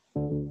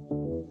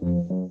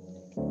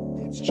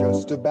It's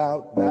just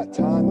about that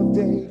time of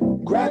day.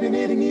 Grab your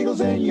knitting needles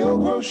and your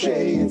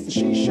crochet. It's the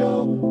She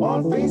Show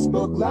on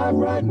Facebook Live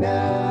right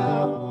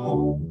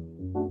now.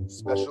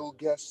 Special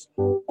guests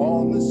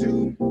on the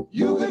Zoom.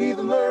 You could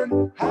even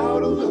learn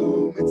how to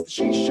loom. It's the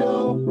She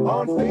Show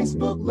on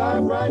Facebook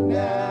Live right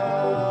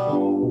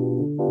now.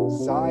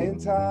 Cy and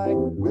Ty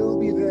will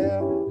be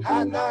there.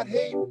 Hat not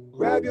hate,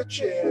 grab your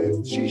chair.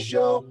 It's the She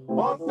Show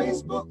on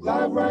Facebook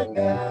Live right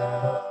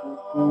now.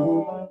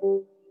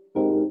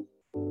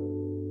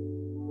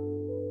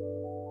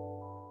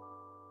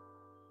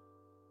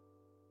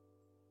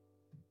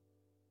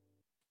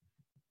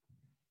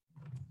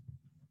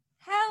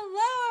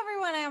 Hello,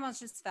 everyone. I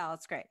almost just fell.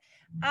 It's great.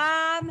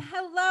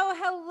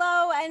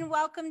 Hello, and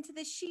welcome to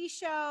the She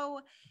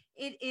Show.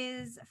 It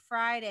is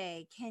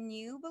Friday. Can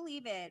you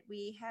believe it?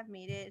 We have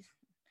made it.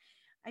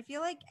 I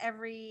feel like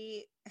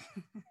every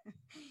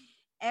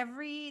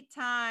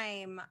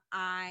time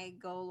I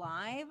go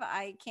live,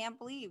 I can't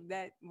believe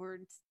that we're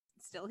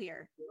still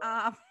here.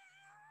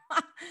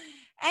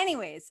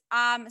 Anyways,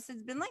 so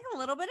it's been like a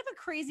little bit of a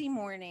crazy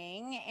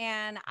morning,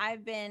 and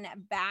I've been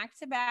back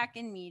to back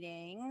in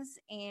meetings,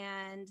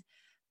 and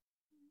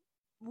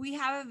we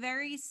have a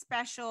very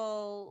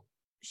special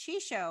She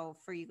Show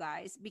for you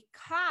guys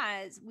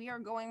because we are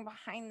going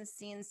behind the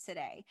scenes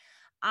today.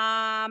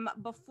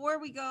 Before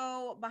we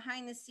go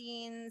behind the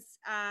scenes,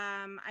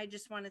 I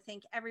just want to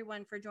thank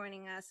everyone for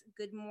joining us.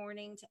 Good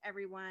morning to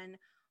everyone.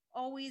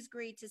 Always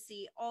great to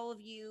see all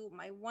of you,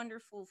 my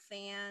wonderful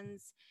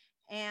fans.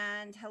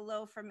 And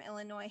hello from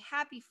Illinois.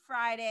 Happy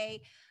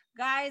Friday.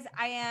 Guys,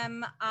 I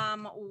am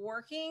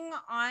working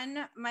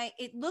on my,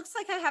 it looks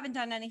like I haven't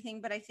done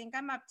anything, but I think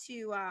I'm up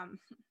to,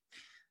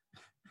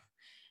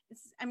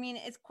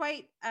 it's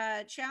quite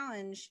a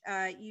challenge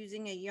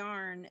using a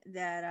yarn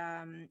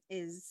that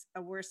is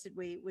a worsted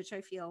weight, which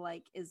I feel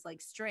like is like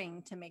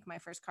string to make my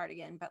first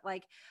cardigan. But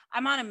like,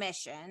 I'm on a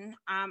mission.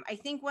 I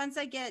think once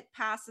I get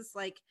past this,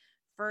 like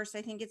first,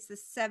 I think it's the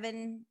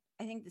 7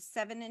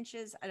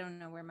 inches. I don't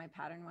know where my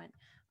pattern went.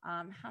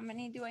 How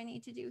many do I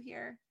need to do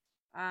here?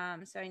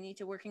 So I need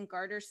to work in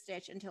garter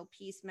stitch until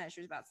piece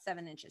measures about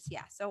 7 inches.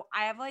 Yeah. So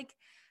I have like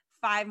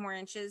 5 more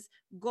inches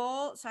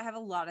goal. So I have a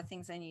lot of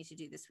things I need to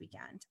do this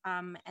weekend.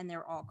 And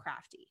they're all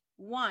crafty.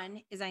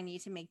 One is I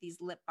need to make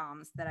these lip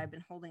balms that I've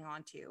been holding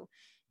on to,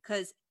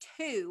 because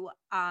 2,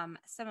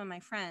 some of my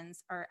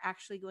friends are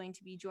actually going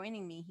to be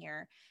joining me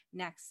here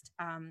next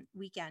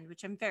weekend,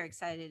 which I'm very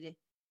excited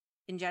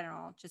in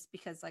general, just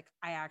because like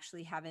I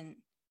actually haven't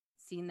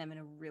seen them in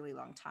a really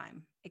long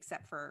time,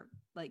 except for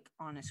like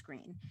on a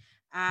screen.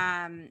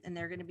 And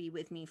they're going to be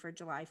with me for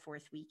July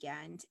 4th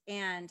weekend.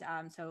 And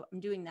so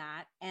I'm doing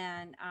that.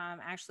 And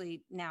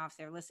actually now if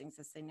they're listening to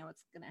this, they know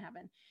what's going to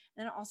happen. And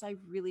then also I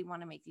really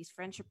want to make these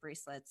friendship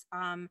bracelets.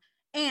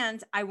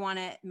 And I want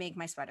to make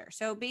my sweater.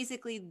 So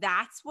basically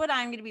that's what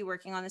I'm going to be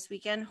working on this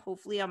weekend.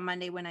 Hopefully on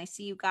Monday, when I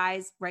see you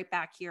guys right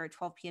back here at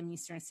 12 p.m.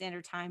 Eastern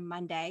Standard Time,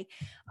 Monday,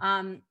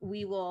 I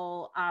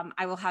will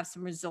have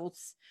some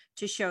results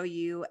to show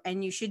you.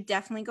 And you should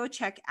definitely go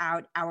check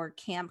out our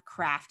Camp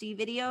Crafty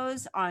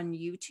videos on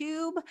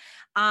YouTube.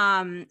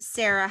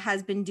 Sarah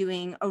has been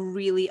doing a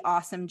really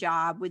awesome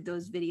job with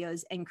those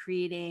videos and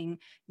creating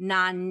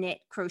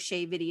non-knit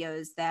crochet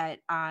videos that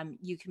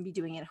you can be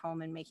doing at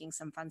home and making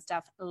some fun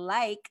stuff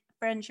like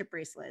friendship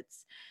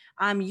bracelets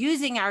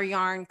using our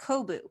yarn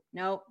Kobu.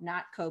 No,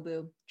 not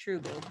Kobu,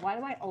 Trubu. Why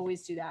do I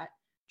always do that?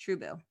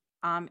 Trubu.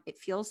 It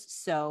feels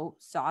so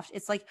soft.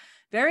 It's like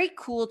very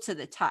cool to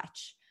the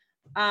touch.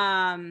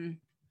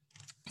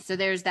 So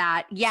there's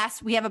that.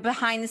 Yes, we have a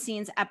behind the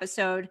scenes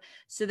episode.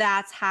 So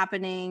that's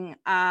happening.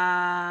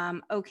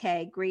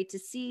 Okay, great to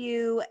see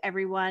you,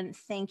 everyone.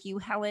 Thank you,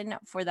 Helen,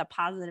 for the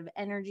positive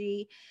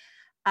energy.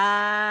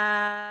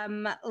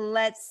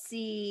 Let's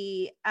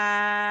see.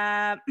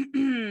 Hello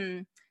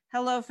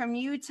from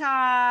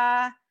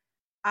Utah.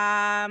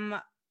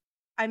 I'm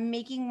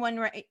making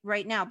one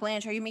right now.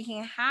 Blanche, are you making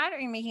a hat? Are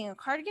you making a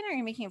cardigan? Or are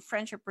you making a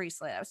friendship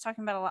bracelet? I was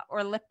talking about a lot,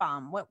 or lip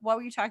balm. What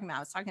were you talking about?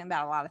 I was talking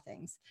about a lot of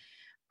things.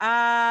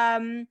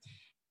 And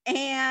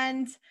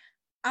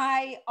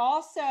I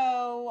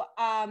also,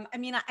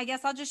 I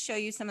guess I'll just show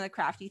you some of the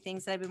crafty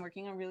things that I've been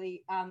working on.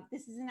 Really,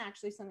 this isn't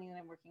actually something that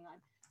I'm working on.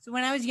 So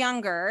when I was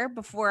younger,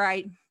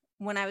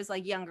 when I was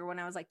like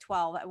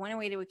 12, I went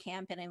away to a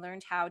camp and I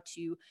learned how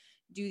to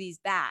do these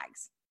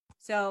bags.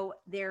 So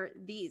they're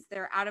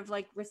out of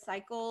like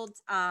recycled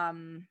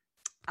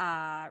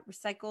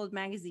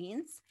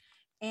magazines,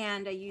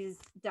 and I use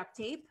duct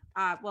tape,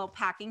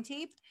 packing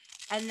tape,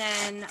 and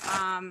then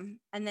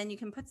you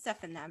can put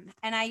stuff in them.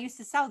 And I used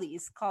to sell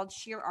these called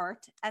Sheer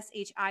Art,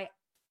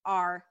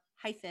 SHIR-ART.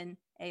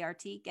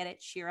 Get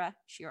it? Sheer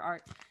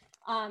Art.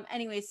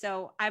 Anyway,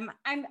 so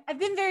I've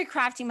been very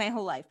crafty my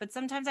whole life, but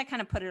sometimes I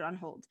kind of put it on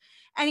hold.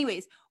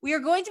 Anyways, we are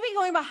going to be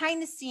going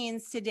behind the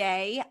scenes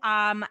today.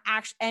 And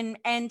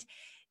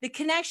the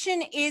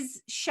connection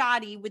is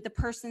shoddy with the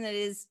person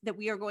that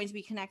we are going to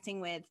be connecting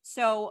with.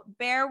 So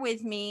bear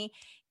with me.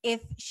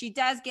 If she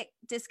does get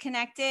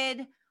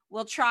disconnected,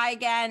 we'll try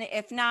again.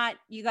 If not,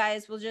 you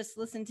guys will just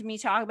listen to me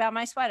talk about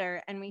my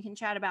sweater and we can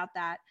chat about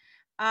that.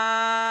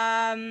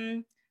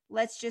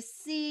 Let's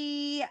just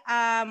see.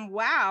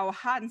 Wow,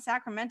 hot in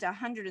Sacramento,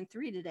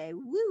 103 today.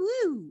 Woo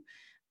woo.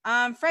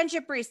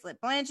 Friendship bracelet.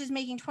 Blanche is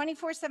making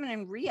 24/7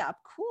 and re-up.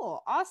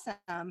 Cool,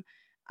 awesome.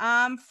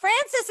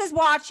 Francis is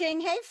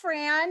watching. Hey,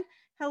 Fran.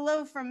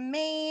 Hello from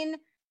Maine.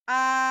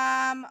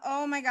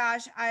 Oh my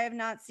gosh, I have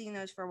not seen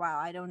those for a while.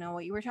 I don't know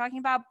what you were talking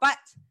about, but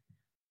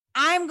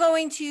I'm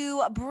going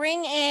to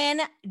bring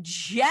in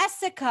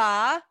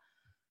Jessica,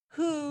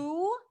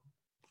 who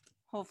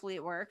hopefully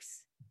it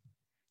works.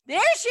 There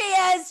she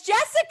is,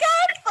 Jessica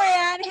and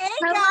Fran. Hey,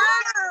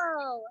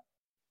 Hello.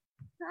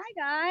 guys. Hi,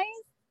 guys.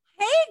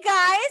 Hey,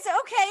 guys.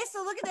 Okay,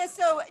 so look at this.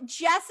 So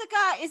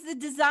Jessica is the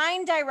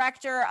design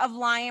director of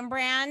Lion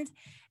Brand,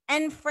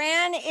 and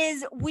Fran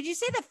is, would you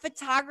say, the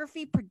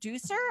photography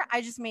producer?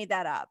 I just made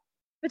that up.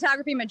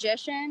 Photography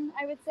magician,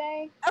 I would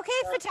say. Okay,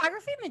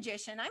 photography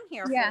magician. I'm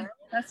here for it.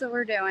 That's what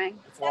we're doing.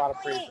 It's a lot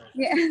of praises.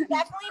 Yeah.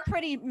 Definitely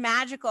pretty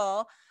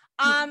magical.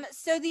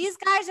 So these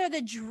guys are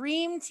the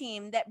dream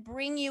team that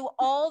bring you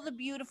all the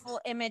beautiful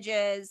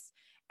images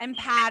and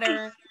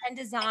patterns and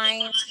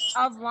design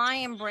of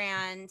Lion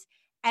Brand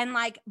and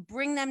like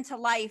bring them to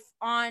life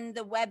on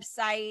the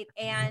website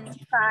and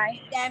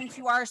them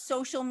to our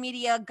social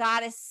media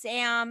goddess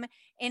Sam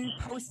in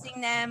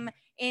posting them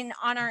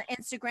on our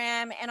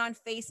Instagram and on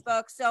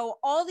Facebook. So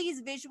all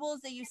these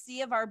visuals that you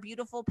see of our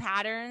beautiful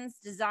patterns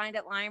designed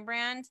at Lion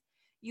Brand,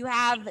 you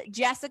have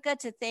Jessica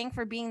to thank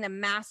for being the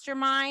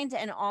mastermind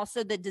and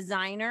also the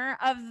designer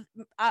of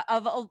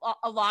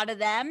a lot of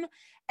them.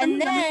 And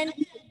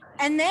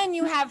then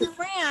you have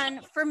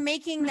Fran for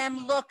making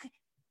them look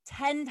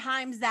 10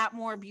 times that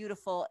more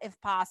beautiful if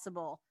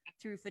possible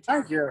through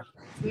photography. Thank you.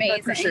 Amazing. I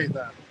appreciate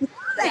that.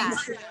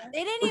 Thanks.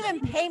 They didn't even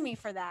pay me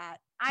for that.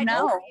 I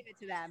No. just gave it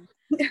to them.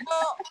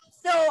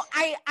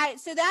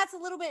 So that's a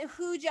little bit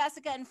who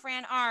Jessica and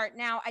Fran are.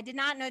 Now, I did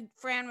not know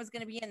Fran was going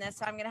to be in this,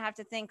 so I'm going to have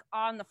to think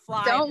on the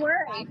fly. Don't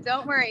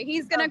worry.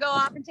 He's going to go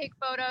off and take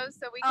photos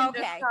so we can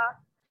just talk.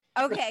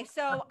 Okay,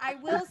 so I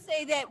will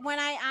say that when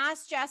I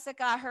asked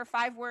Jessica her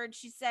 5 words,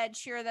 she said,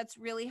 "Sure, that's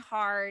really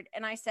hard."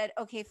 And I said,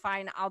 "Okay,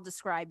 fine, I'll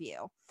describe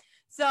you."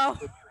 So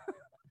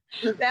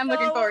I'm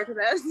looking forward to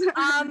this.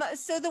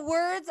 So the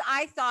words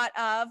I thought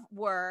of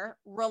were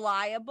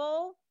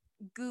reliable,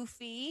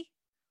 goofy,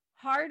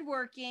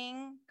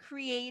 hardworking,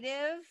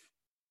 creative,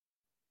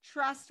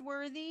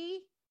 trustworthy.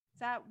 Is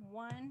that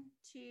 1,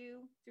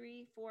 2,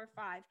 3, 4,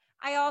 5?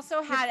 I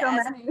also had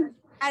it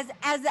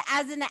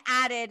as an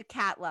added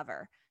cat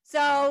lover.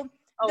 So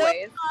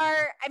always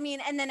are, I mean,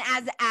 and then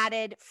as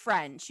added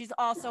friend. She's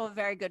also a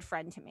very good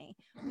friend to me.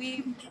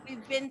 We've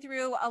been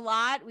through a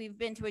lot. We've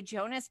been to a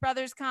Jonas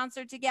Brothers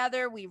concert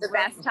together. We've the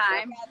best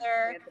time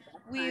together.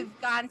 We've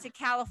gone to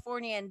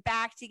California and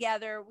back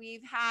together.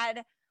 We've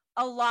had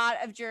a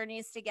lot of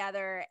journeys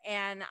together,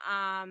 and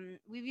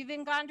we've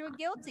even gone to a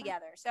guild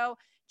together. So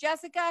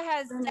Jessica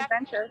has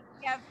definitely,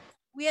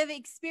 we have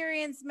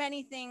experienced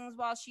many things.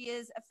 While she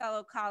is a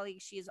fellow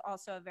colleague, she is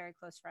also a very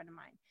close friend of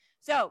mine.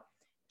 So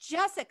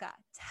Jessica,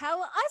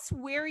 tell us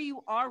where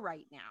you are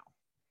right now.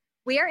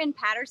 We are in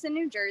Paterson,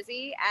 New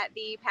Jersey at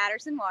the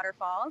Paterson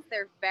Waterfalls.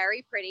 They're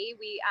very pretty.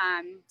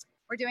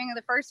 We're doing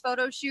the first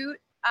photo shoot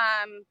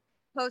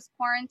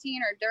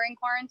post-quarantine or during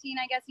quarantine,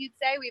 I guess you'd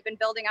say. We've been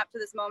building up to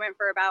this moment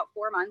for about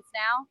 4 months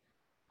now.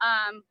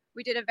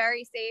 We did a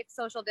very safe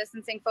social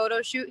distancing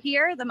photo shoot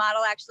here. The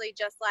model actually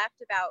just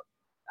left about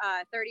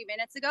 30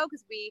 minutes ago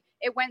because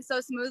it went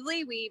so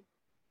smoothly.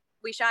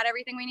 We shot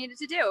everything we needed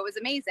to do. It was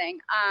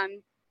amazing.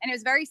 And it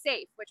was very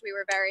safe, which we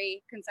were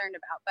very concerned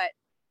about, but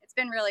it's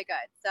been really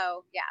good.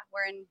 So yeah,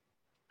 we're in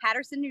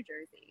Paterson, New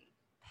Jersey.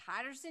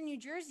 Paterson, New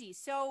Jersey.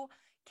 So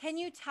can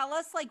you tell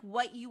us like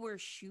what you were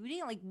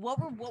shooting? Like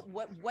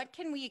what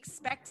can we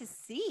expect to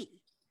see?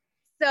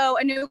 So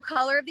a new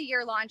color of the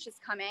year launch is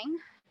coming.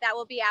 That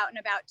will be out in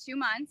about 2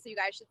 months. So you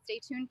guys should stay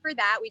tuned for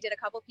that. We did a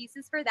couple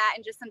pieces for that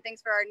and just some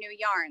things for our new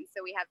yarns.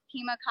 So we have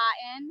Pima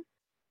cotton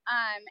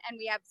and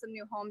we have some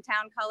new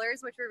hometown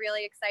colors, which we're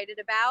really excited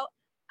about.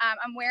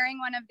 I'm wearing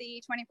one of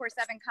the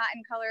 24/7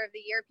 cotton color of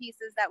the year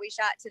pieces that we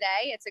shot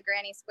today. It's a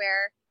granny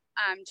square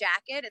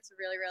jacket. It's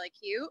really, really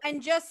cute.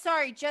 And just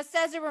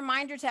as a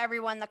reminder to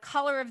everyone, the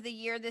color of the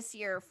year this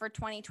year for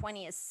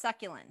 2020 is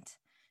succulent.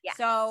 Yeah.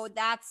 So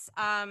that's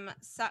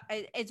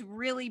it's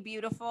really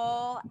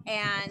beautiful,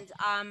 and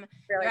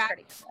really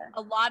pretty.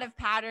 A lot of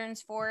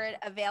patterns for it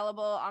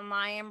available on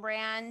Lion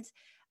Brand.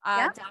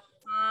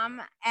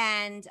 .com,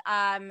 and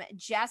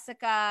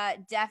Jessica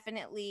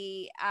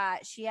definitely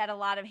she had a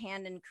lot of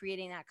hand in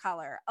creating that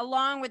color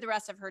along with the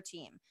rest of her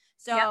team.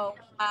 So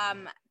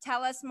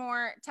tell us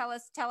more,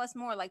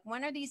 like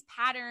when are these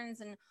patterns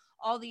and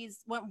all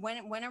these,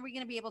 when are we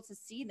going to be able to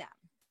see them?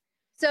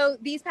 So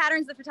these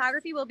patterns, the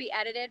photography will be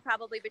edited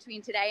probably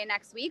between today and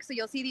next week. So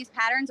you'll see these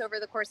patterns over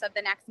the course of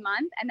the next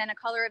month. And then a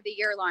color of the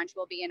year launch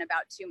will be in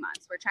about 2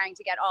 months. We're trying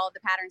to get all of the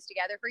patterns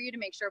together for you to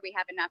make sure we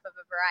have enough of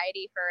a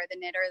variety for the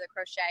knitter, the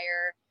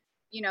crocheter,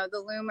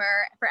 the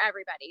loomer, for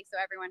everybody. So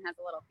everyone has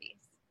a little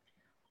piece.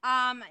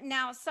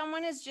 Now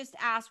someone has just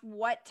asked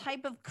what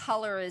type of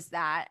color is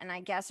that? And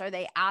I guess, are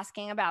they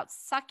asking about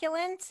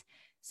succulent?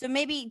 So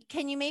maybe,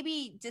 can you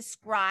maybe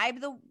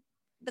describe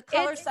the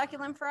color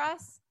succulent for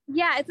us?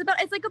 Yeah,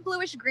 it's like a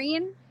bluish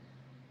green,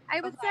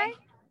 I would say.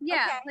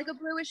 Yeah, okay. like a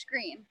bluish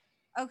green.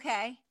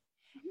 Okay.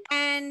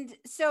 And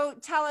so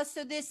tell us,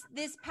 so this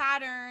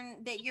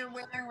pattern that you're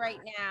wearing right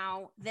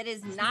now that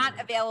is not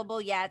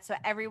available yet, so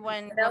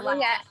everyone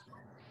relax.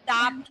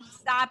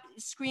 Stop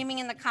screaming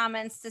in the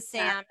comments to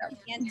Sam. She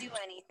can't do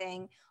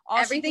anything.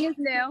 Everything is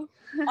new.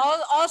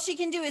 all she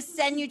can do is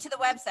send you to the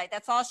website.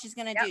 That's all she's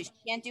gonna do. She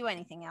can't do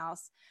anything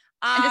else.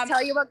 And just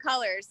tell you what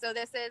colors. So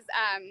this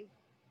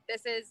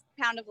is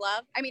Pound of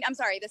Love. I mean, I'm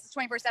sorry, this is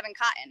 24/7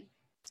 cotton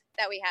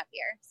that we have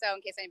here. So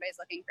in case anybody's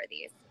looking for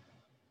these.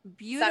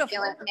 Beautiful.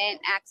 Succulent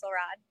mint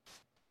axelrod.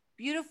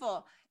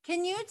 Beautiful.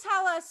 Can you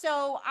tell us,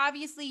 so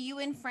obviously you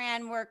and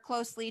Fran work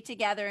closely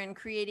together in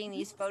creating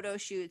these photo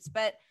shoots,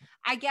 but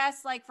I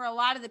guess like for a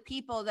lot of the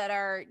people that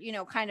are, you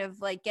know, kind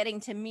of like getting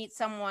to meet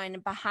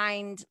someone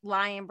behind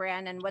Lion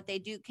Brand and what they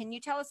do, can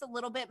you tell us a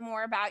little bit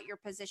more about your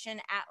position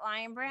at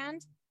Lion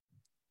Brand?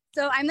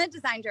 So I'm the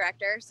design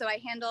director. So I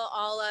handle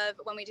all of,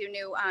 when we do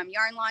new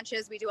yarn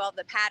launches, we do all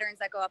the patterns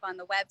that go up on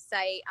the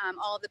website,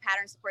 all of the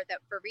pattern support that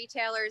for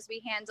retailers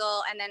we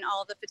handle, and then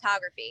all of the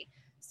photography.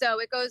 So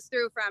it goes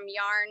through from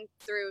yarn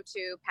through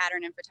to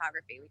pattern and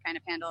photography. We kind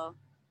of handle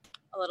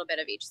a little bit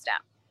of each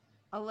step.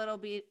 A little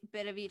bit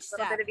of each step.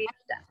 A little bit of each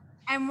step.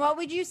 And what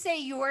would you say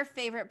your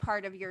favorite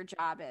part of your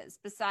job is,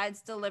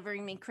 besides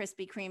delivering me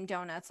Krispy Kreme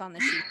donuts on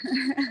the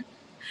sheet?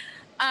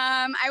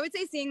 I would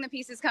say seeing the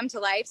pieces come to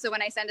life. So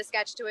when I send a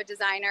sketch to a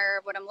designer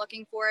of what I'm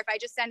looking for, if I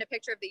just send a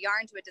picture of the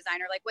yarn to a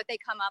designer, like what they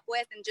come up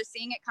with, and just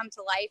seeing it come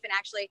to life, and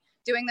actually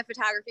doing the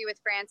photography with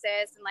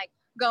Francis and like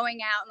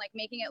going out and like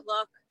making it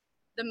look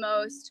the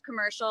most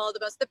commercial,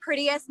 the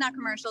prettiest, not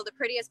commercial, the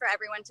prettiest for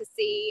everyone to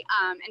see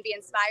and be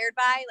inspired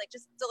by, like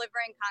just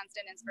delivering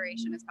constant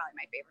inspiration is probably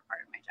my favorite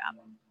part of my job.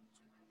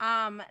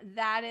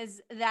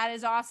 That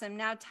is awesome.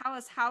 Now tell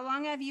us, how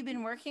long have you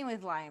been working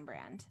with Lion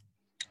Brand?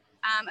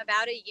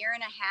 About a year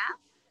and a half,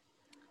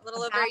 a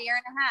little over a year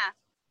and a half.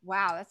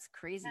 Wow, that's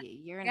crazy. A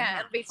year and a half. Yeah,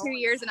 it'll be 2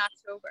 years in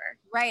October.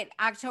 Right,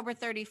 October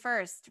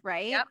 31st,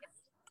 right? Yep.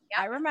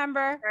 I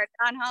remember.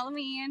 On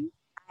Halloween.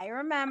 I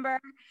remember.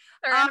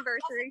 Our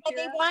anniversary.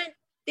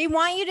 They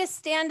want you to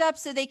stand up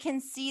so they can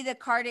see the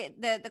cardi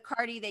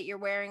that you're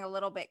wearing a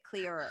little bit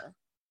clearer.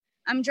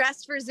 I'm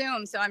dressed for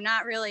Zoom, so I'm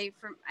not really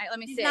from. Let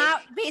me see.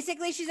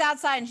 Basically, she's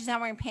outside and she's not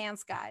wearing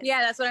pants, guys.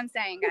 Yeah, that's what I'm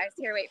saying, guys.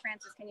 Here, wait,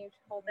 Francis, can you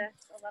hold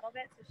this a little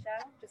bit to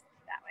show? Just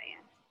that way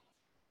in.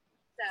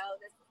 So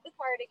this is the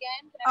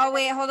cardigan. Oh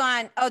wait, hold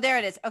on. Oh, there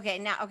it is. Okay,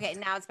 now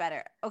it's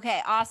better.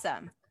 Okay,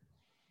 awesome.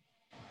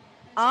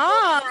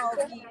 Oh,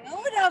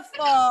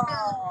 beautiful.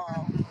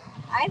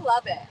 I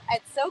love it.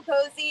 It's so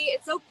cozy.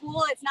 It's so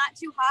cool. It's not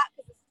too hot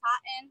because it's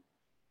cotton.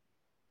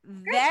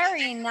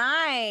 Very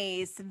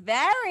nice.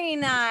 Very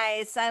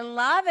nice. I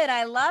love it.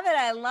 I love it.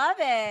 I love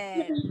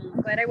it.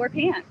 I'm glad I wore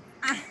pants.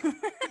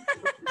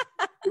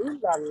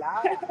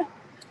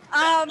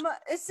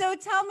 So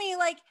tell me,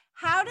 like,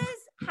 how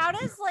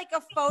does like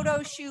a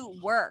photo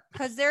shoot work?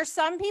 Because there's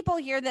some people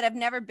here that have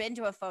never been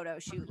to a photo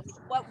shoot.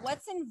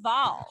 What's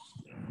involved?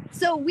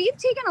 So we've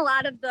taken a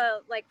lot of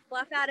the like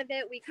fluff out of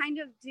it. We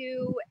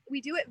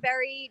do it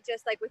very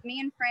just like with me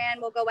and Fran,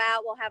 we'll go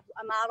out, we'll have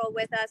a model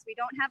with us. We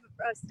don't have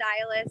a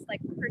stylist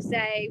like per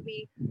se.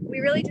 We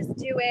really just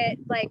do it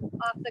like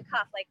off the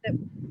cuff, like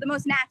the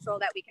most natural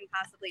that we can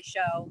possibly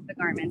show the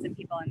garments and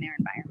people in their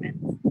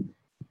environments.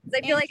 Because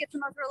I feel like it's the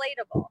most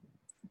relatable.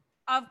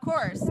 Of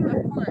course.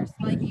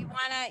 Like you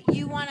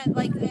wanna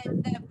like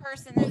the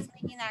person that's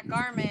making that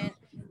garment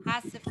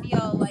has to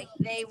feel like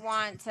they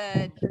want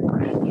to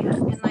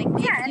and like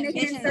they can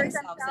envision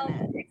themselves in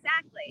it.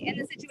 Exactly. In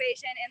the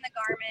situation, in the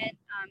garment,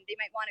 they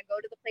might want to go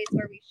to the place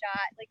where we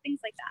shot, like things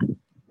like that.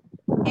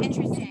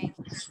 Interesting.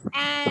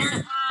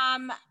 And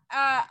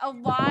a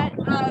lot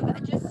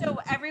of, just so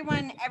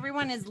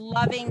everyone is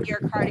loving your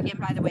cardigan,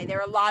 by the way. There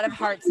are a lot of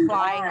hearts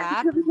flying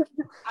up.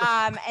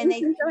 And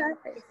they feel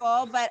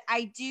beautiful, but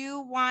I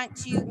do want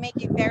to make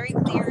it very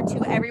clear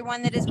to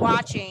everyone that is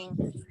watching,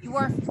 you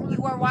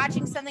are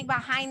watching something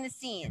behind the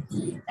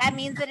scenes. That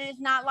means that it is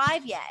not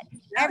live yet.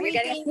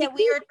 Everything that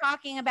we are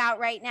talking about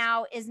right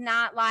now is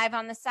not live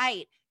on the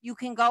site. You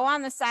can go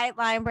on the site,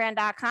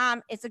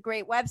 lionbrand.com. It's a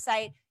great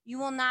website. You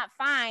will not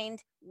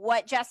find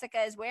what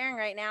Jessica is wearing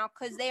right now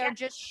because they are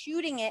just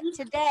shooting it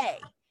today.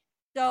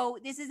 So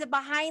this is a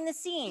behind the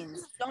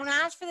scenes. Don't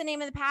ask for the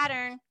name of the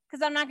pattern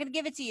because I'm not going to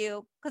give it to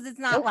you because it's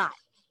not live.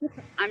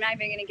 I'm not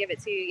even going to give it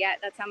to you yet.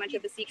 That's how much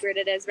of a secret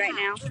it is right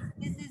now.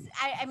 This is,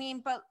 I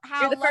mean, but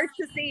how you're the first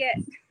to see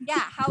it. Yeah,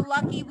 how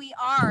lucky we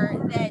are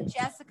that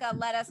Jessica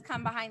let us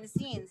come behind the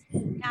scenes.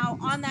 Now,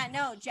 on that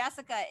note,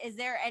 Jessica, is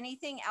there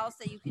anything else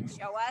that you can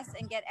show us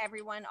and get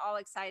everyone all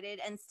excited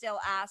and still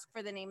ask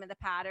for the name of the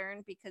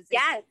pattern? Because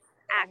yes,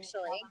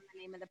 actually, the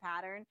name of the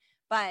pattern.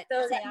 But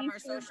so Sam, our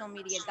social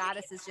media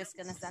goddess, is just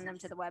going to send them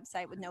to the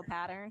website with no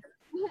pattern.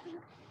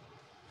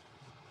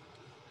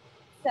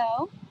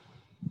 So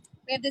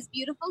We have this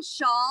beautiful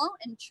shawl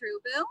in True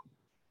Boo.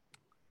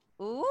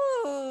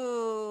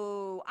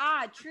 Ooh,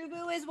 True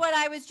Boo is what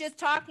I was just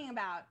talking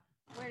about.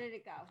 Where did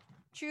it go?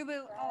 True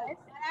Boo. Oh,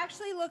 that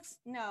actually looks,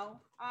 no,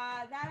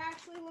 that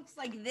actually looks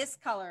like this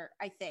color,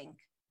 I think.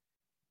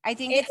 I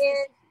think It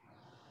is.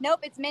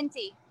 Nope, it's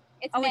minty.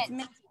 It's mint. It's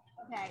minty.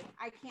 Okay,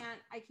 I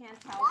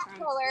can't tell. That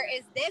color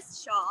is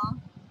this shawl.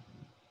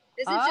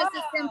 This is just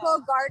a simple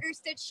garter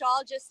stitch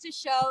shawl just to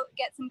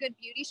get some good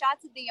beauty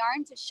shots of the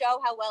yarn to show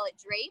how well it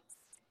drapes.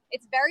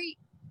 It's very,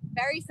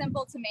 very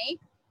simple to make.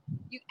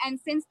 And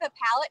since the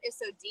palette is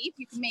so deep,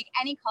 you can make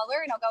any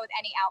color and it'll go with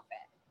any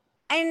outfit.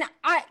 And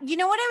you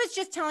know what I was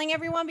just telling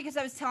everyone, because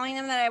I was telling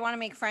them that I want to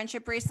make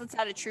friendship bracelets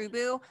out of True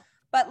Boo.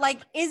 But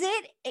like, is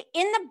it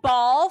in the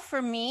ball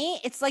for me?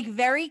 It's like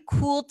very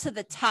cool to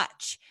the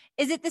touch.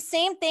 Is it the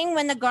same thing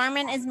when the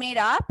garment is made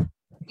up?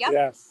 Yep.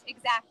 Yes.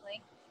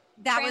 Exactly.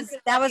 That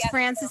was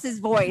Francis's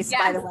voice,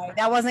 yes. By the way.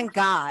 That wasn't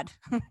God.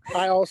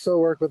 I also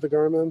work with the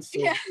garments. So.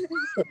 Yeah.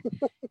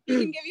 He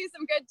can give you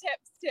some good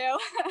tips too.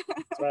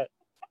 That's right.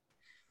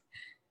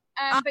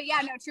 But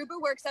yeah, no, True Boo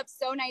works up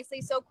so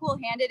nicely, so cool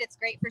handed. It's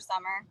great for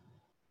summer.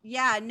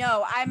 Yeah,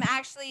 no, I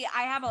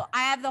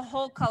have the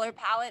whole color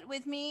palette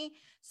with me.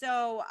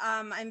 So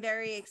I'm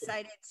very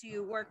excited to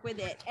work with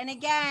it. And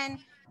again,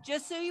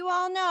 just so you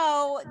all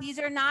know, these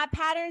are not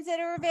patterns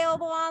that are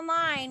available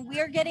online.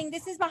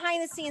 This is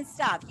behind the scenes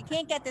stuff. You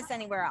can't get this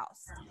anywhere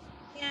else.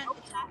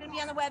 It's not going to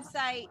be on the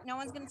website. No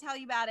one's going to tell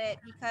you about it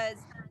because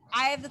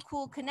I have the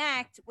cool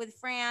connect with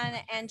Fran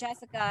and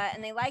Jessica,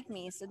 and they like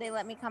me, so they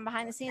let me come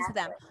behind the scenes with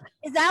them.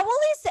 Is that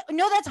Woolly?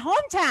 No, that's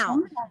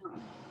Hometown.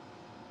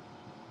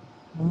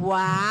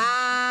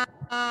 Wow.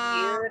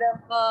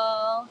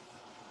 Beautiful.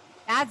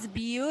 That's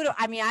beautiful.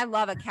 I mean, I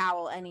love a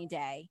cowl any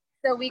day.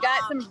 So we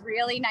got some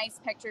really nice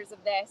pictures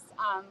of this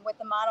with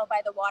the model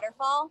by the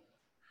waterfall.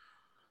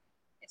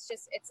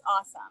 It's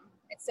awesome.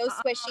 It's so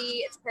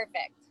squishy. It's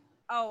perfect.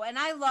 Oh, and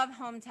I love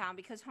Hometown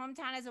because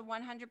Hometown is a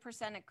 100%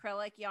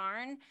 acrylic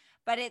yarn,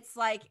 but it's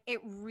like, it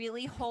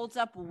really holds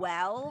up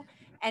well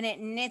and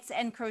it knits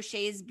and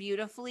crochets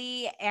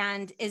beautifully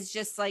and is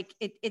just like,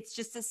 it's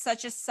just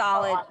such a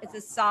solid, it's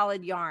a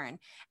solid yarn.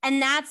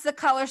 And that's the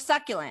color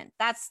Succulent.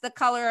 That's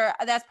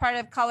part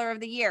of Color of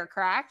the Year,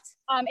 correct?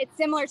 It's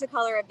similar to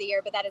Color of the Year,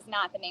 but that is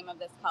not the name of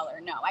this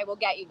color. No, I will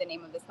get you the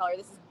name of this color.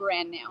 This is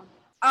brand new.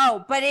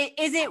 Oh, but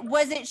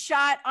was it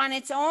shot on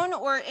its own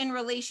or in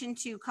relation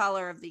to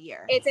Color of the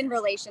Year? It's in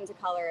relation to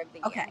Color of the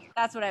Year. Okay,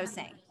 that's what I was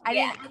saying. I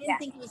didn't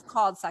think it was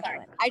called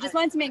Succulent. Sorry. I just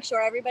wanted to make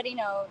sure everybody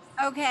knows.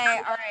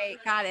 Okay, all right,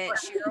 got it.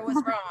 Shira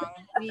was wrong.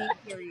 We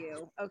hear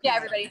you. Okay. Yeah,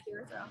 everybody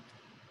hears wrong.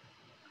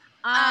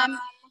 And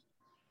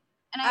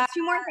I have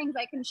two more things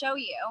I can show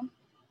you.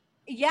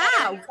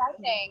 Yeah.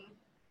 Exciting.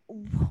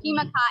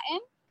 Pima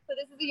cotton. So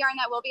this is a yarn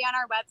that will be on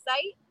our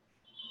website.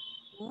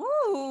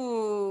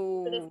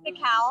 Ooh. So this is the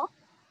cowl.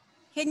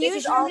 Can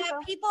you show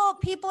that?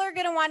 People are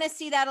going to want to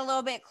see that a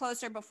little bit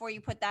closer before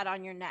you put that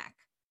on your neck.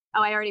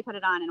 Oh, I already put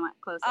it on and went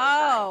closer.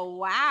 Oh, sorry.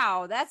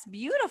 Wow. That's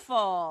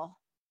beautiful.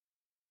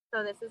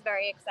 So this is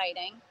very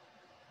exciting.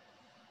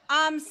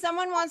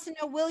 Someone wants to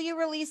know, will you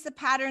release the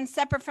patterns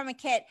separate from a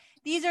kit?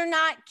 These are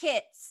not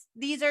kits.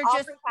 These are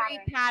just free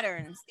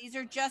patterns. These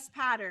are just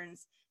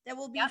patterns that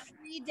will be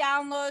free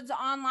downloads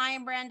on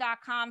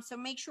lionbrand.com. So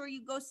make sure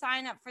you go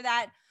sign up for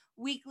that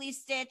weekly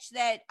stitch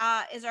that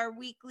is our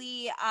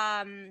weekly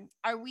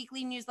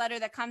newsletter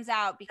that comes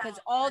out, because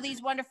all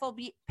these wonderful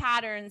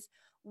patterns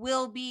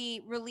will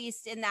be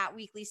released in that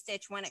weekly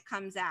stitch when it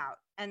comes out.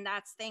 And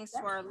that's thanks to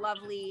our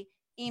lovely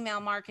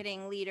email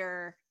marketing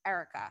leader,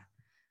 Erica.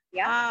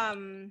 Yeah.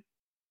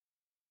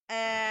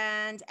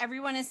 And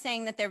everyone is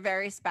saying that they're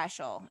very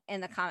special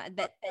in the comment,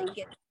 that they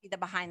get to see the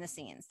behind the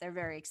scenes. They're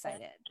very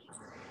excited.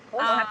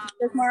 We'll have to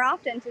do this more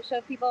often to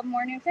show people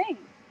more new things.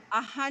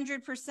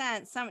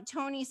 100%.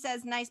 Tony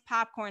says nice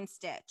popcorn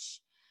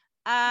stitch.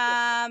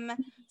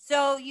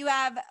 So you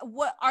have,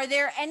 are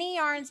there any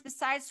yarns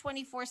besides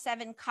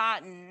 24/7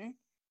 cotton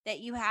that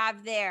you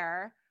have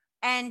there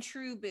and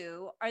True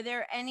Boo? Are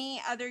there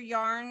any other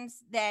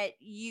yarns that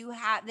you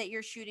have that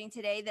you're shooting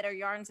today that are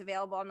yarns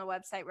available on the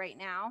website right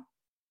now?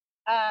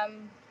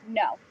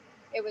 No,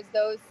 it was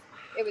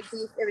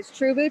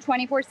True Boo,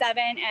 24/7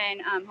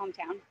 and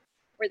Hometown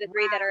were the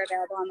three that are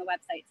available on the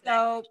website today.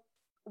 So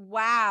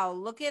wow,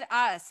 look at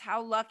us.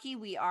 How lucky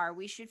we are.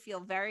 We should feel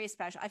very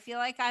special. I feel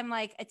like I'm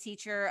like a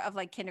teacher of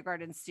like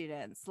kindergarten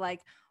students. Like,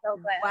 so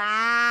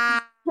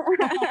wow.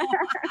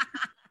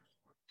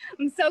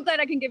 I'm so glad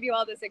I can give you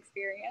all this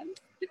experience.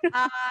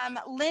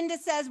 Linda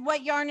says,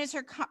 what yarn is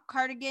her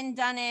cardigan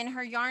done in?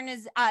 Her yarn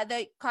is,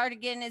 the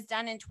cardigan is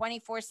done in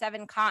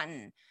 24/7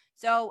 cotton.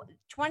 So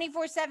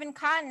 24/7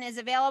 cotton is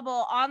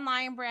available on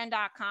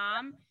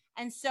lionbrand.com,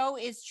 and so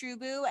is True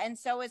Boo, and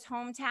so is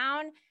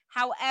Hometown.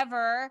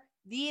 However,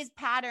 these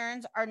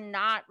patterns are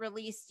not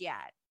released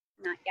yet.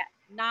 Not yet.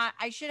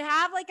 I should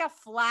have like a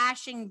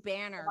flashing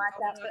banner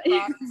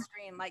going across the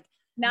screen, like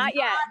not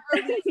yet.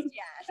 Released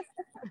yet.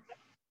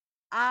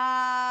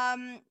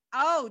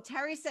 Oh,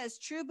 Terry says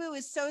True Boo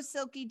is so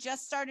silky.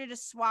 Just started a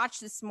swatch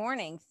this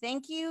morning.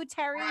 Thank you,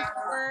 Terry,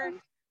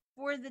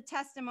 for the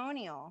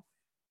testimonial.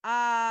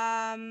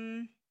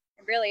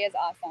 It really is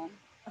awesome.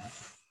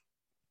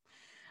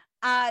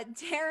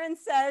 Darren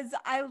says,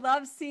 I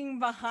love seeing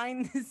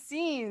behind the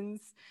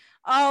scenes.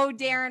 Oh,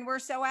 Darren, we're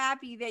so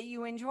happy that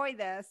you enjoy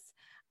this.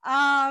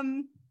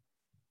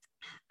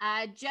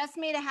 Just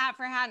made a hat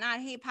for Hat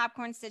Not Hate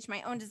Popcorn Stitch,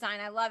 my own design.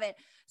 I love it.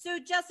 So,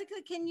 Jessica,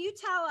 can you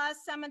tell us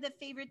some of the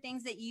favorite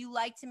things that you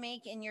like to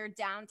make in your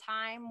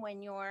downtime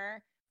when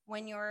you're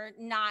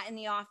not in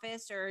the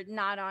office or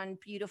not on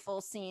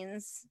beautiful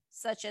scenes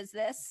such as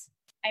this?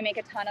 I make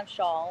a ton of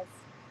shawls.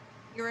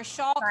 You're a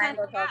shawl kind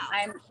of gal.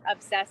 I'm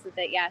obsessed with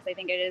it. Yes, I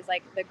think it is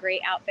like the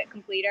great outfit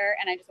completer,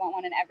 and I just want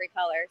one in every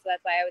color. So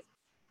that's why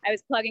I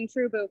was plugging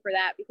True Boo for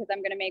that, because I'm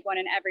going to make one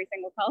in every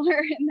single color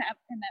in that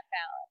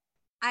palette.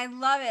 I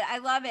love it. I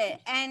love it.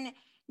 And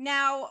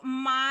now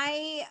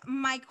my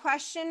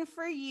question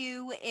for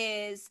you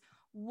is,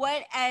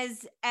 what,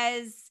 as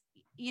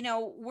you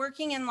know,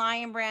 working in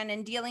Lion Brand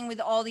and dealing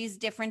with all these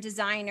different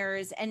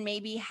designers, and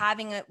maybe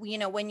having a, you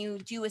know, when you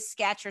do a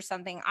sketch or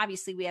something,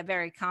 obviously we have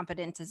very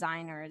competent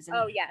designers. And,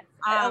 oh yes,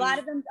 a lot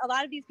of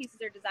these pieces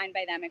are designed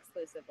by them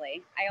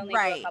exclusively. I only do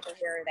a couple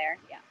here or there.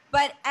 Yeah.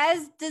 But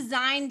as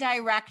design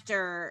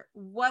director,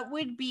 what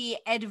would be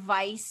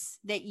advice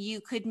that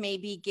you could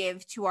maybe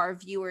give to our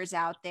viewers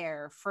out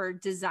there for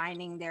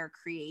designing their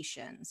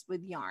creations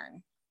with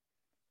yarn?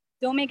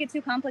 Don't make it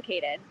too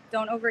complicated.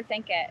 Don't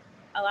overthink it.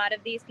 A lot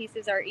of these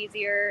pieces are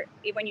easier,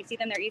 when you see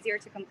them, they're easier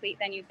to complete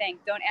than you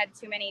think. Don't add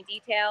too many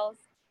details.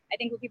 I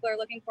think what people are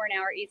looking for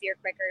now are easier,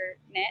 quicker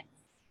knits.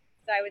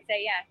 So I would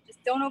say, yeah,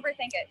 just don't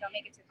overthink it. Don't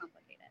make it too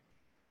complicated.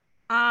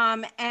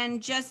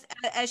 And just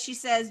as she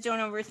says, don't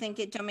overthink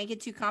it. Don't make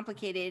it too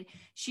complicated.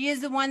 She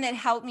is the one that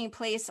helped me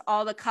place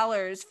all the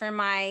colors for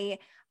my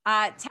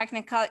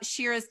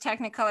Shira's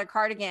Technicolor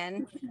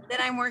cardigan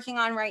that I'm working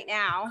on right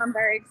now. I'm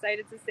very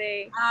excited to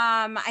see.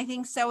 I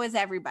think so is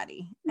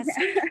everybody.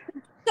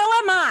 So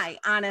am I,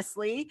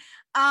 honestly.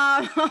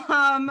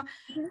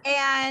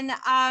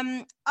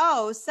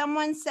 Oh,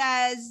 someone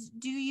says,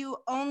 do you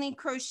only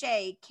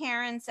crochet?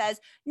 Karen says,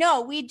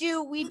 no, we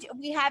do. We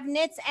have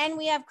knits and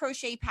we have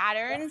crochet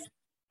patterns.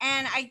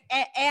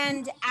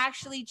 And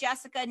actually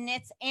Jessica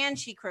knits and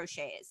she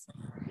crochets.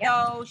 Yep.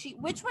 So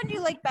which one do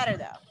you like better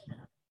though?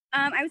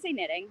 I would say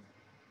knitting.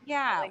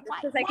 Yeah. Is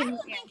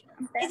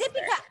it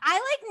because I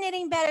like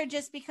knitting better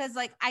just because,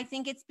 like, I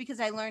think it's because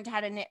I learned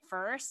how to knit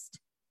first.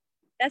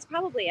 That's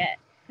probably it,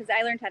 because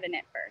I learned how to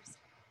knit first.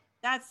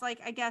 That's like,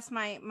 I guess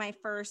my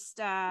first.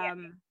 Yeah.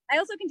 I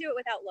also can do it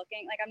without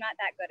looking. Like, I'm not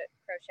that good at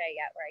crochet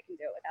yet where I can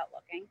do it without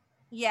looking.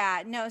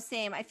 Yeah, no,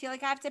 same. I feel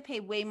like I have to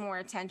pay way more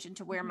attention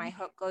to where my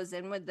hook goes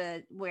in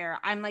where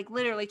I'm like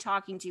literally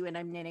talking to you and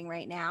I'm knitting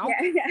right now.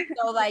 Yeah.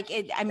 So like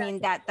I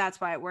mean, that's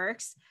why it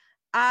works.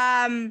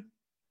 Also,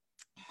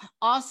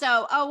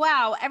 oh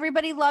wow,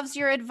 everybody loves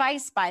your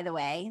advice, by the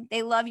way.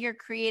 They love your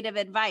creative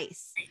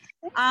advice.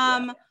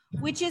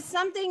 Which is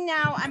something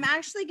now I'm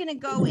actually going to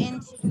go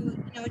into,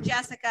 you know,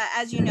 Jessica,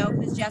 as you know,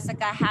 because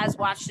Jessica has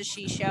watched the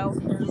She Show.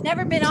 She's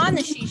never been on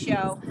the She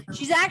Show.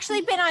 She's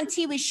actually been on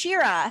Tea with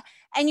Shira,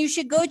 and you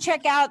should go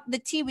check out the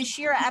Tea with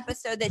Shira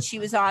episode that she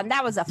was on.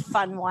 That was a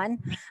fun one.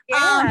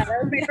 Yeah,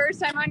 that was my first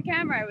time on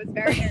camera. I was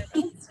very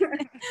nervous.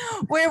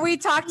 Where we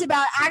talked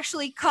about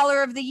actually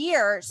color of the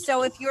year.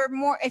 So if you're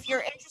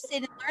interested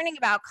in learning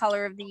about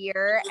color of the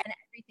year and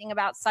everything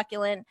about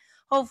succulent,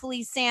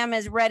 hopefully Sam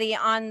is ready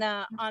on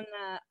the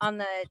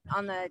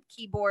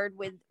keyboard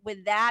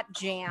with that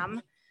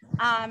jam,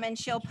 and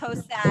she'll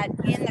post that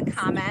in the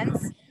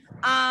comments.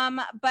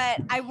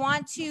 But I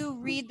want to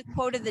read the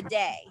quote of the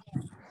day,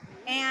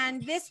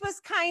 and this was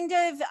kind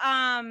of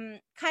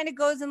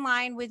goes in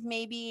line with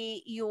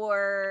maybe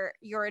your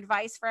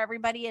advice for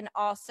everybody, and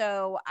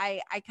also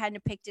I kind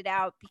of picked it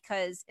out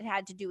because it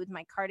had to do with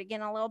my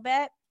cardigan a little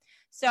bit.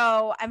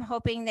 So I'm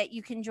hoping that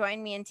you can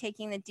join me in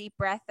taking the deep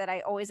breath that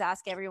I always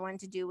ask everyone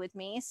to do with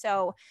me.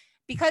 So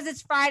because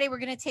it's Friday, we're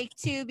going to take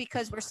 2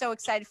 because we're so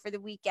excited for the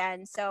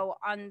weekend. So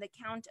on the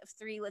count of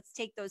 3, let's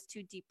take those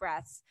 2 deep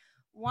breaths.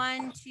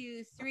 1,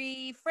 2,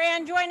 3.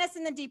 Fran, join us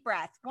in the deep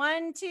breath.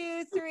 1,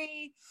 2,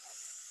 3.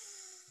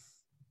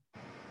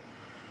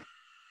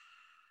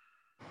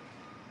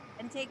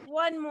 And take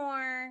one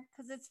more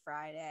because it's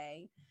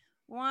Friday.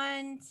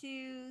 1,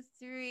 2,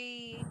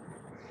 3.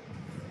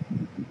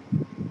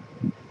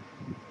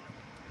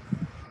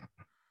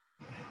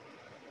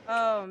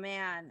 Oh,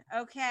 man.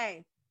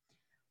 Okay.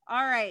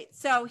 All right.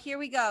 So here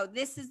we go.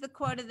 This is the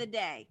quote of the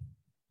day.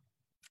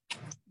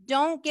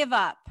 Don't give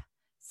up.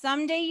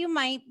 Someday you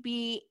might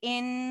be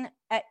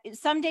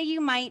someday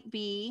you might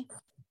be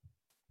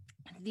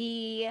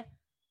the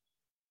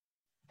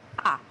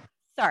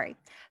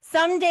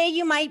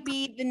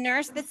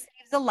nurse that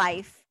saves a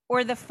life,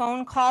 or the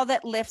phone call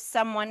that lifts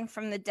someone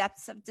from the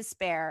depths of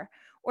despair,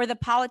 or the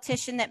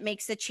politician that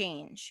makes a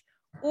change,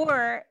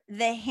 or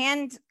the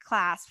hand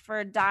clasp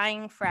for a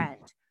dying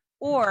friend,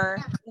 or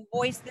the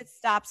voice that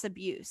stops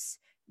abuse.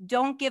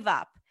 Don't give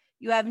up.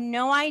 You have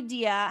no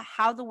idea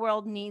how the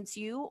world needs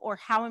you or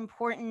how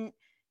important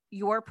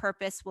your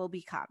purpose will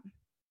become.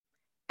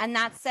 And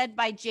that's said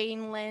by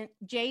Jalen.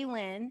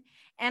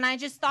 And I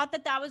just thought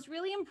that that was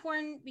really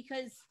important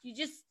because you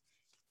just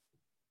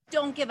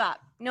don't give up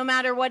no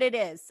matter what it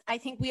is. I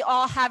think we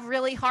all have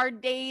really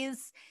hard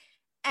days.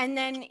 And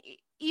then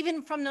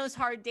even from those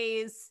hard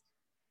days,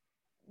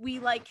 we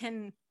like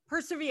can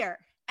persevere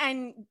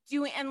and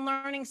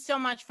learning so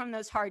much from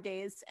those hard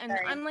days. And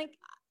right. I'm like,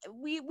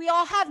 we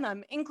all have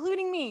them,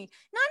 including me.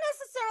 Not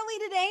necessarily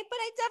today, but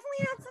I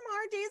definitely had some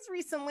hard days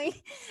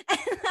recently.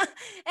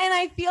 And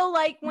I feel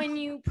like when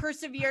you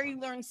persevere, you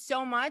learn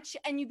so much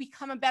and you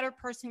become a better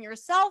person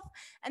yourself.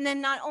 And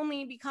then not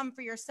only become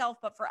for yourself,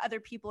 but for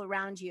other people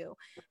around you.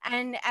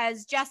 And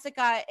as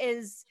Jessica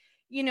is,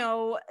 you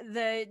know,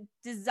 the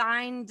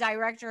design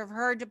director of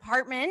her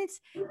department,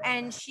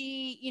 and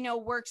she, you know,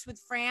 works with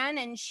Fran,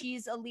 and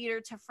she's a leader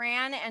to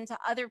Fran and to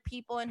other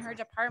people in her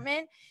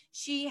department.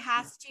 She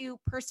has to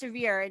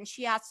persevere and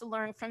she has to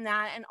learn from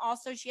that. And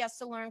also she has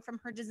to learn from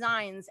her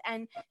designs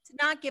and to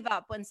not give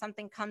up when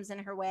something comes in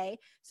her way.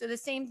 So the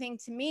same thing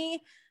to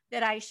me,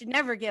 that I should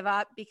never give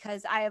up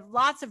because I have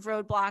lots of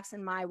roadblocks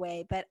in my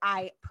way, but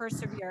I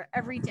persevere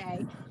every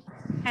day.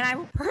 And I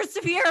will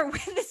persevere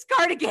with this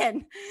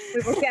cardigan.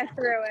 We will get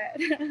through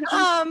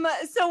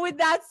it. So with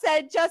that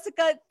said,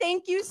 Jessica,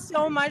 thank you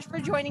so much for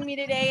joining me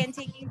today and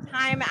taking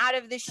time out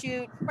of the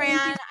shoot. Fran,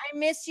 I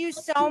miss you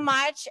so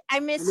much.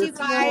 I miss you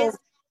guys.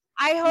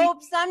 I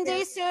hope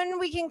someday soon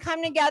we can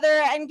come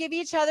together and give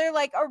each other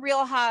like a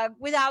real hug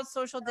without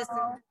social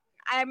distancing.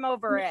 I'm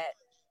over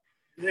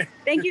it.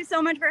 Thank you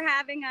so much for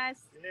having us.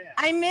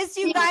 I miss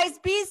you guys.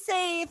 Be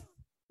safe.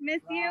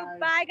 Miss you.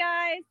 Bye,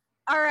 guys.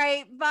 All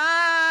right,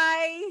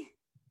 bye.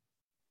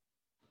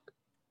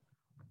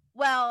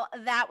 Well,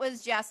 that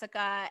was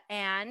Jessica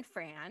and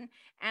Fran,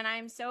 and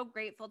I'm so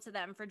grateful to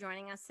them for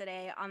joining us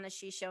today on the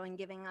She Show and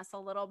giving us a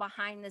little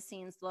behind the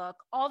scenes look.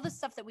 All the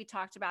stuff that we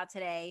talked about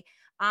today,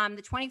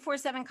 the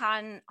 24/7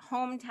 Cotton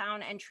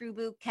Hometown and True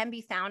Boot can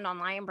be found on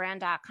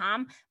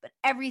lionbrand.com, but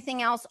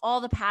everything else,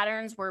 all the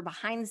patterns were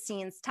behind the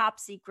scenes, top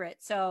secret.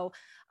 So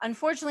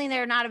unfortunately,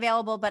 they're not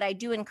available, but I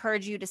do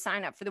encourage you to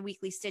sign up for the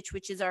Weekly Stitch,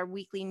 which is our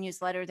weekly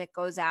newsletter that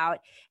goes out,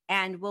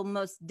 and we'll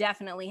most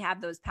definitely have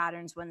those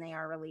patterns when they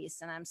are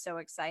released. And I'm so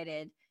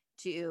excited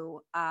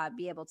to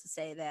be able to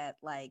say that,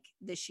 like,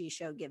 the She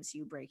Show gives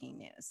you breaking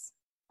news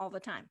all the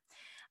time.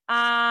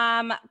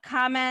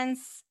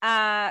 Comments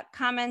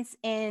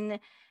in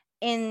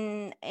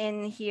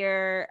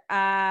here.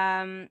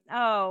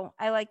 Oh,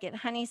 I like it.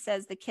 Honey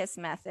says the KISS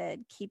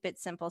method. Keep it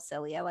simple,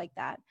 silly. I like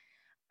that.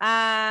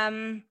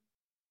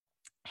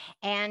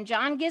 And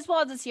John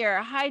Giswold is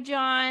here. Hi,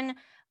 John.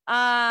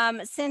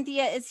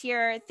 Cynthia is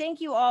here. Thank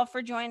you all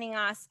for joining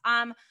us.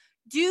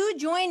 Do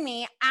join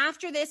me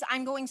after this.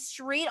 I'm going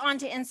straight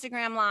onto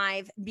Instagram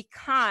Live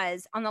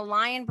because on the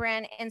Lion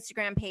Brand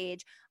Instagram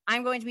page,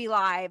 I'm going to be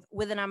live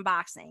with an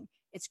unboxing.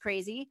 It's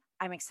crazy.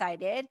 I'm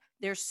excited.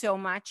 There's so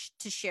much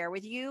to share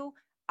with you.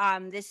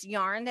 This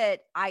yarn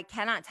that I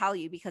cannot tell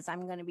you because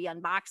I'm going to be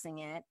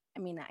unboxing it. I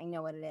mean, I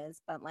know what it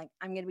is, but like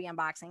I'm going to be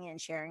unboxing it and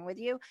sharing with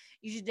you.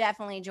 You should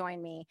definitely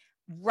join me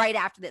right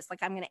after this. Like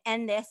I'm going to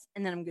end this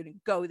and then I'm going to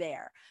go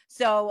there.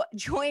 So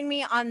join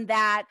me on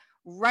that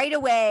right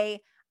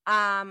away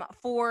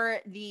for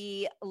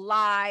the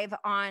live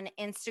on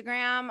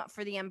Instagram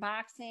for the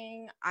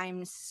unboxing.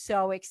 I'm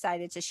so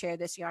excited to share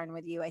this yarn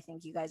with you. I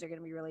think you guys are going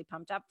to be really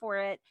pumped up for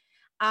it.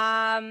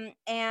 And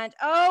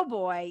oh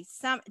boy,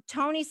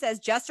 Tony says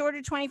just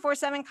ordered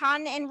 24/7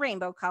 cotton in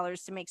rainbow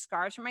colors to make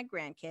scarves for my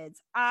grandkids.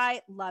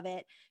 I love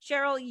it.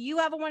 Cheryl, you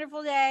have a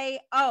wonderful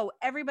day. Oh,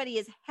 everybody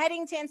is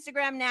heading to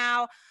Instagram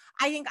now.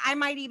 I think I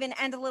might even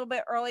end a little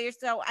bit earlier,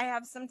 so I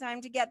have some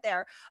time to get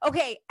there.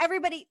 Okay,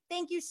 everybody,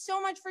 thank you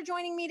so much for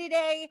joining me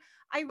today.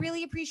 I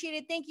really appreciate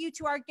it. Thank you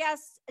to our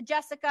guests,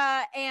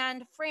 Jessica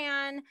and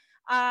Fran,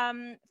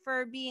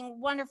 for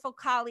being wonderful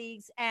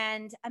colleagues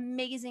and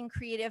amazing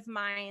creative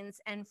minds,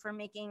 and for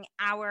making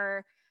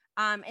our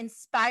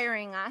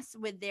inspiring us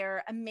with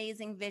their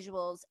amazing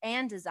visuals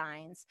and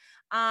designs.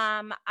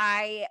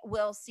 I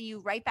will see you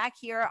right back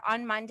here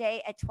on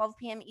Monday at 12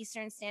 p.m.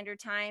 Eastern Standard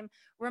Time.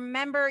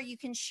 Remember, you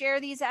can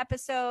share these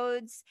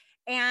episodes,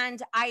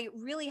 and I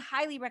really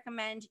highly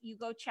recommend you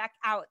go check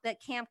out the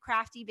Camp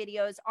Crafty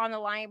videos on the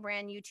Lion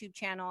Brand YouTube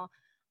channel.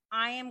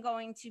 I am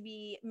going to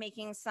be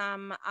making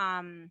some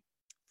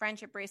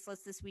friendship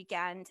bracelets this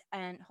weekend,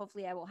 and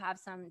hopefully I will have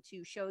some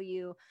to show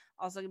you.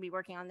 Also going to be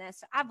working on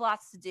this. I have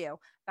lots to do.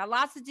 Got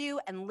lots to do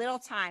and little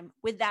time.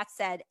 With that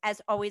said,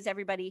 as always,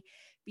 everybody,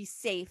 be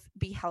safe,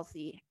 be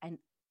healthy, and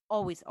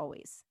always,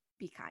 always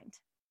be kind.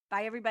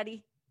 Bye,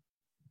 everybody.